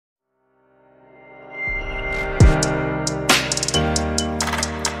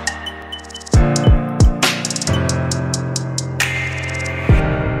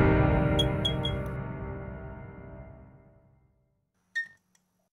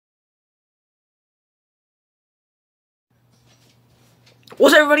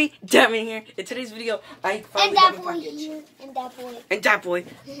What's up, everybody? Datman here. In today's video, I finally got my package. Here, and that boy. And that boy.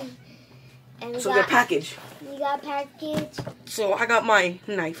 And So we got a package. We got a package. So I got my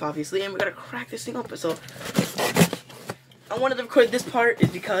knife, obviously, and we're gonna crack this thing open. So I wanted to record this part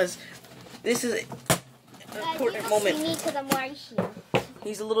is because this is an important moment. You because I'm right here.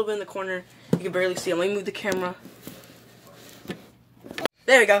 He's a little bit in the corner. You can barely see him. Let me move the camera.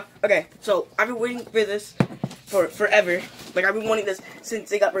 There we go. Okay, so I've been waiting for this for forever. Like, I've been wanting this since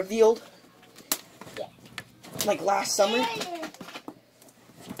they got revealed. Yeah. Like last summer.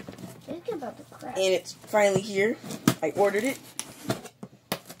 Think about the crap. And it's finally here. I ordered it.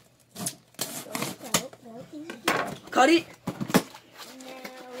 Cut it.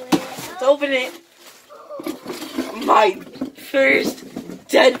 Let's open it. My first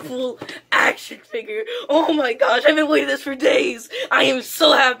Deadpool action figure. Oh my gosh, I've been waiting this for days. I am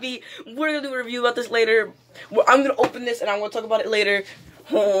so happy. We're gonna do a review about this later. I'm gonna open this and I'm gonna talk about it later.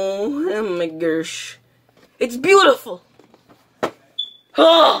 Oh my gosh. It's beautiful.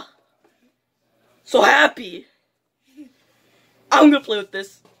 Oh, so happy. I'm gonna play with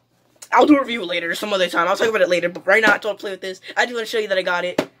this. I'll do a review later some other time. I'll talk about it later, but right now I don't play with this. I just want to show you that I got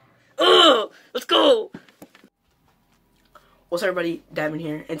it. Oh, let's go. What's up, everybody? Datman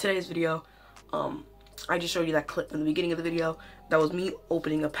here. In today's video, I just showed you that clip from the beginning of the video. That was me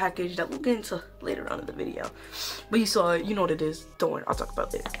opening a package that we'll get into later on in the video. But you saw it, you know what it is. Don't worry, I'll talk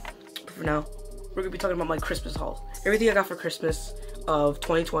about it later. But for now, we're gonna be talking about my Christmas haul. Everything I got for Christmas of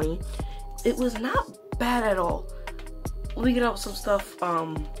 2020. It was not bad at all. We get out some stuff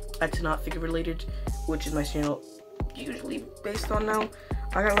that's not figure related, which is my channel usually based on now.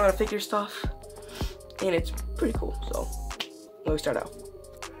 I got a lot of figure stuff, and it's pretty cool. So let me start out.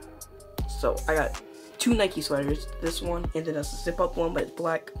 So I got 2 Nike sweaters. This one, and then that's a zip up one, but it's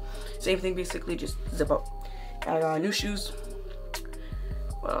black. Same thing basically, just zip up. I got new shoes.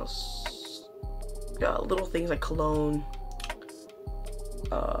 What else? Got little things like cologne,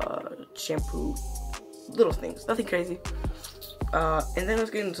 shampoo, little things, nothing crazy. And then let's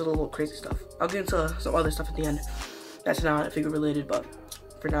get into the little crazy stuff. I'll get into some other stuff at the end. That's not figure related, but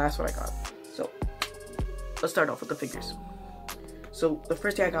for now, that's what I got. So let's start off with the figures. So the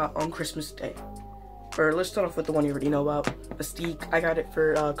first thing I got on Christmas Day, or let's start off with the one you already know about, Mystique. I got it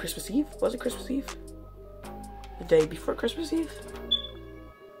for Christmas Eve. Was it Christmas Eve? The day before Christmas Eve?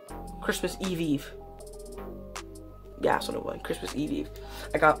 Christmas Eve. Yeah, that's what it was. Christmas Eve.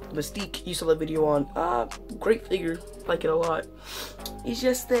 I got Mystique. You saw the video on. Great figure. Like it a lot. It's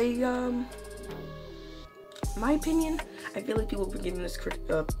just a, my opinion, I feel like people have been giving this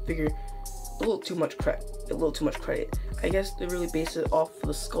figure a little too much credit. I guess they really base it off the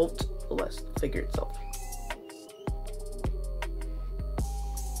sculpt, less the figure itself.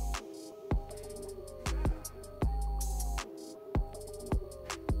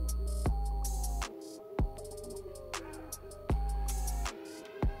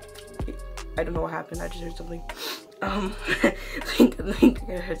 I don't know what happened. I just heard something. I think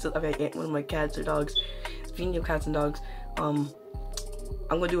I heard something. I ate one of my cats or dogs. Speaking of cats and dogs, I'm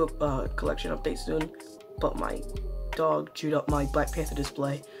gonna do a collection update soon. But my dog chewed up my Black Panther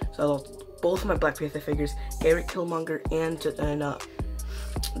display, so I lost both of my Black Panther figures, Eric Killmonger and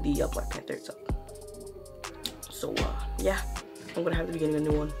the Black Panther itself. So yeah, I'm gonna have to be getting a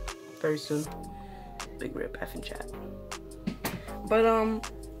new one very soon. Big rip, F in chat. But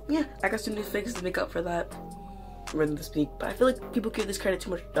yeah, I got some new figures to make up for that. Rather than speak, but I feel like people give this figure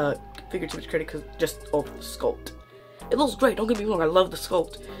too much credit because just of the sculpt. It looks great. Don't get me wrong. I love the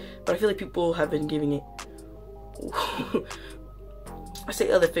sculpt, but I feel like people have been giving it. I say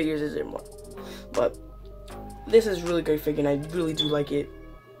other figures is there more, but this is a really great figure, and I really do like it.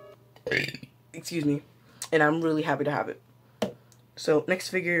 Excuse me, and I'm really happy to have it. So next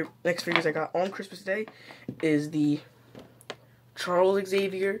figures I got on Christmas Day is the Charles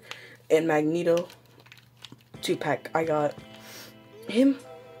Xavier and Magneto 2-pack. I got him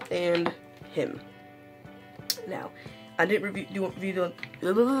and him. Now, I didn't review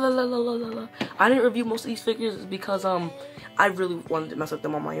most of these figures because I really wanted to mess with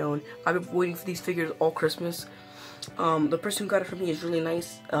them on my own. I've been waiting for these figures all Christmas. The person who got it for me is really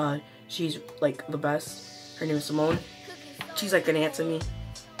nice. She's like the best. Her name is Simone. She's like an aunt to me.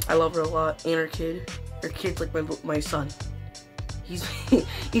 I love her a lot, and her kid. Her kid's like my son. He's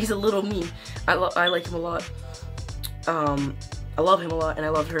a little me. I like him a lot. I love him a lot, and I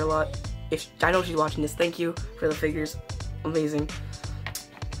love her a lot. I know she's watching this. Thank you for the figures. Amazing.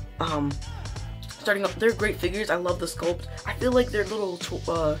 Starting off, they're great figures. I love the sculpt. I feel like they're little.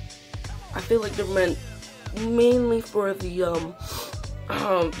 I feel like they're meant mainly for the young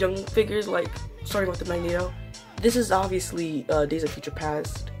figures, like starting with the Magneto. This is obviously Days of Future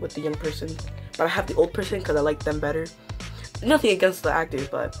Past with the young person, but I have the old person because I like them better. Nothing against the actors,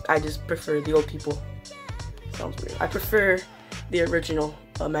 but I just prefer the old people. Sounds weird. I prefer the original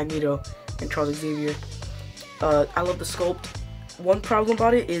Magneto and Charles Xavier. I love the sculpt. One problem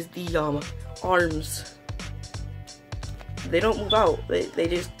about it is the arms. They don't move out.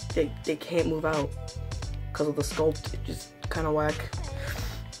 They can't move out because of the sculpt. It's just kind of whack.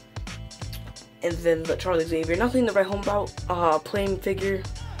 And then the Charles Xavier, nothing to write home about. Plain figure.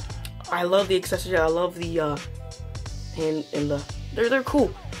 I love the accessories. I love the hand and the. They're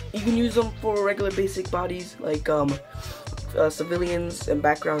cool. You can use them for regular basic bodies like civilians and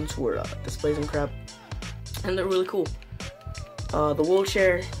backgrounds for displays and crap, and they're really cool. The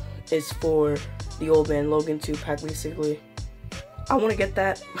wheelchair is for the old man Logan 2-pack basically. I want to get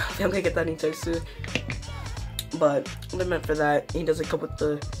that. I'm gonna get that anytime soon. But they're meant for that. He doesn't come with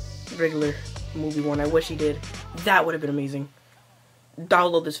the regular movie one. I wish he did. That would have been amazing. I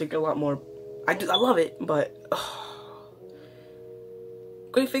love this figure a lot more. I love it, but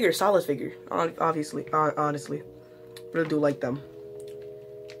great figure, solid figure. Obviously, honestly, really do like them.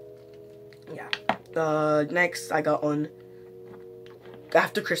 Yeah. Next, I got on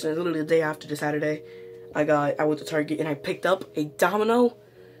after Christmas, literally the day after the Saturday. I went to Target and I picked up a Domino,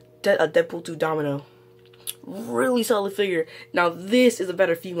 a Deadpool 2 Domino. Really solid figure. Now this is a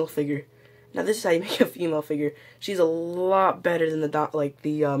better female figure. Now this is how you make a female figure. She's a lot better than the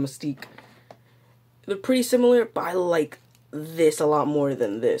Mystique. They're pretty similar, but I like this a lot more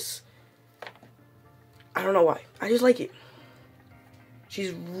than this. I don't know why. I just like it.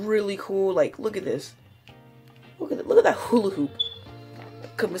 She's really cool. Like, look at this. Look at that hula hoop.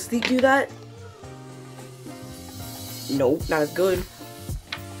 Could Mystique do that? Nope, not as good.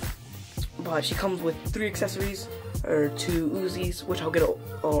 But she comes with 3 accessories, or 2 Uzis, which I'll get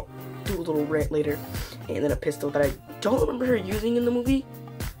do a little rant later, and then a pistol that I don't remember her using in the movie.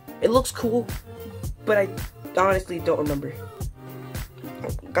 It looks cool, but I honestly don't remember.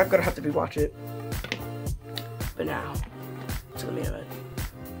 I'm gonna have to rewatch it. But now, to the main event.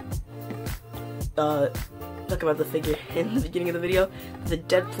 Talk about the figure in the beginning of the video. The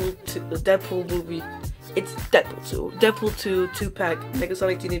Deadpool movie. It's Deadpool 2. Deadpool 2 2-pack,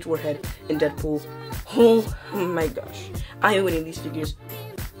 Negasonic Teenage Warhead, and Deadpool. Oh my gosh. I am winning these figures.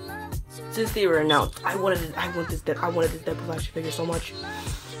 Since they were announced, I wanted this Deadpool action figure so much.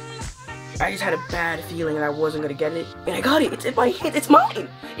 I just had a bad feeling that I wasn't gonna get it, and I got it. It's in my hand. It's mine.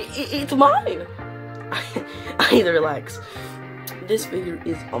 It's mine. I need to relax. This figure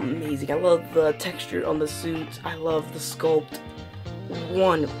is amazing. I love the texture on the suit. I love the sculpt.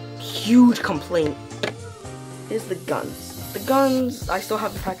 One huge complaint is the guns. The guns, I still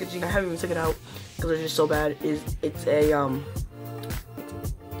have the packaging. I haven't even took it out because they're just so bad. It's a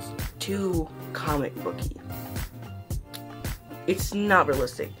too comic booky. It's not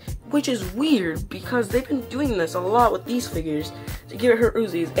realistic, which is weird because they've been doing this a lot with these figures to give her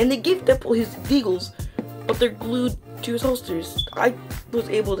Uzis, and they give Deadpool his Deagles, but they're glued to his holsters. I was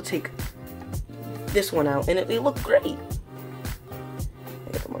able to take this one out, and they look great.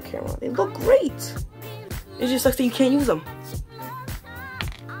 I got them on camera. They look great. It just sucks that you can't use them.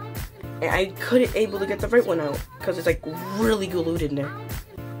 And I couldn't able to get the right one out because it's like really glued in there.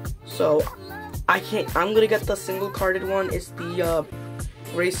 So I can't. I'm gonna get the single carded one. It's the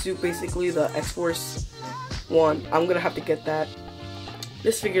gray suit, basically the X-Force one. I'm gonna have to get that.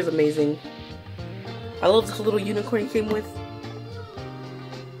 This figure is amazing. I love the little unicorn he came with.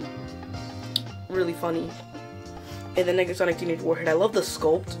 Really funny. And the Negasonic Teenage Warhead. I love the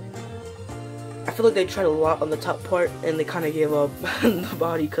sculpt. I feel like they tried a lot on the top part and they kind of gave up on the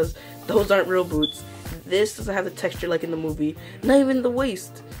body because those aren't real boots. This doesn't have the texture like in the movie. Not even the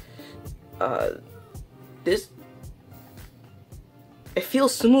waist. This, it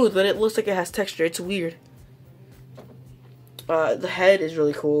feels smooth, but it looks like it has texture. It's weird. The head is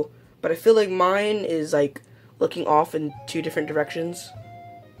really cool, but I feel like mine is like looking off in 2 different directions.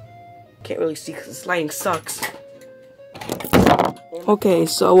 Can't really see because this lighting sucks. Okay,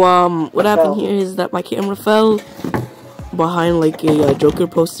 so what happened here is that my camera fell behind like a Joker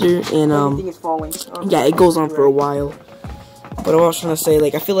poster, and Everything is falling. yeah, it goes on for a while. But I was trying to say,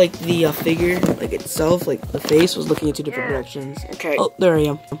 like, I feel like the figure, like itself, like the face was looking in 2 different directions. Okay. Oh, there I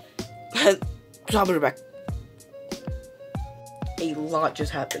am. I'll be back. A lot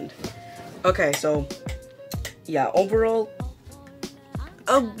just happened. Okay, so yeah, overall,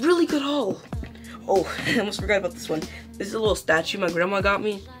 a really good haul. Oh, I almost forgot about this one. This is a little statue my grandma got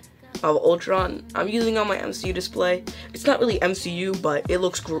me of Ultron. I'm using on my MCU display. It's not really MCU, but it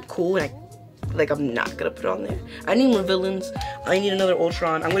looks cool, and like I'm not gonna put it on there. I need more villains. I need another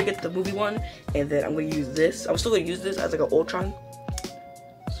Ultron. I'm gonna get the movie one, and then I'm gonna use this. I'm still gonna use this as like an Ultron.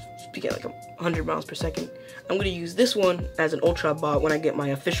 Speaking at like 100 miles per second. I'm gonna use this one as an Ultra bot when I get my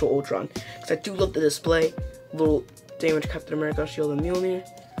official Ultron, because I do love the display. Little damaged Captain America shield and Mjolnir,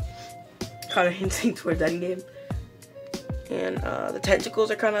 kind of hinting towards that game. And the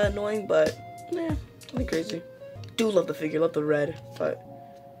tentacles are kind of annoying, but nothing crazy. Do love the figure, love the red, but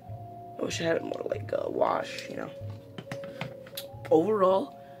I wish I had it more like a wash, you know.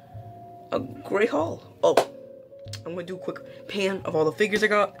 Overall, a great haul. Oh, I'm gonna do a quick pan of all the figures I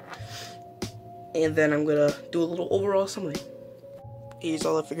got, and then I'm gonna do a little overall summary. Here's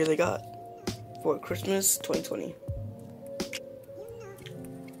all the figures I got for Christmas 2020.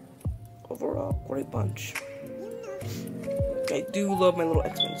 Overall, great bunch. I do love my little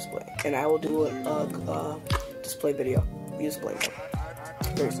X-Men display, and I will do a display video. Display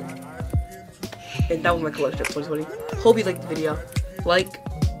very soon. And that was my collection of 2020. Hope you liked the video. Like,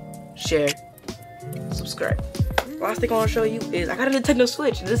 share, subscribe. Last thing I want to show you is I got a Nintendo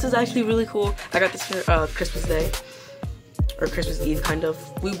Switch. This is actually really cool. I got this for Christmas Day, or Christmas Eve, kind of.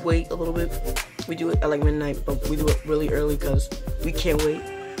 We wait a little bit. We do it at like midnight, but we do it really early because we can't wait.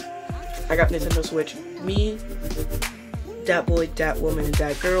 I got Nintendo Switch. Me, Dat Boy, Dat Woman, and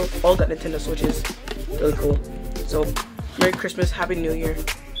Dat Girl all got Nintendo Switches. Really cool. So, Merry Christmas, Happy New Year.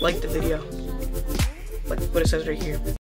 Like the video. Like what it says right here.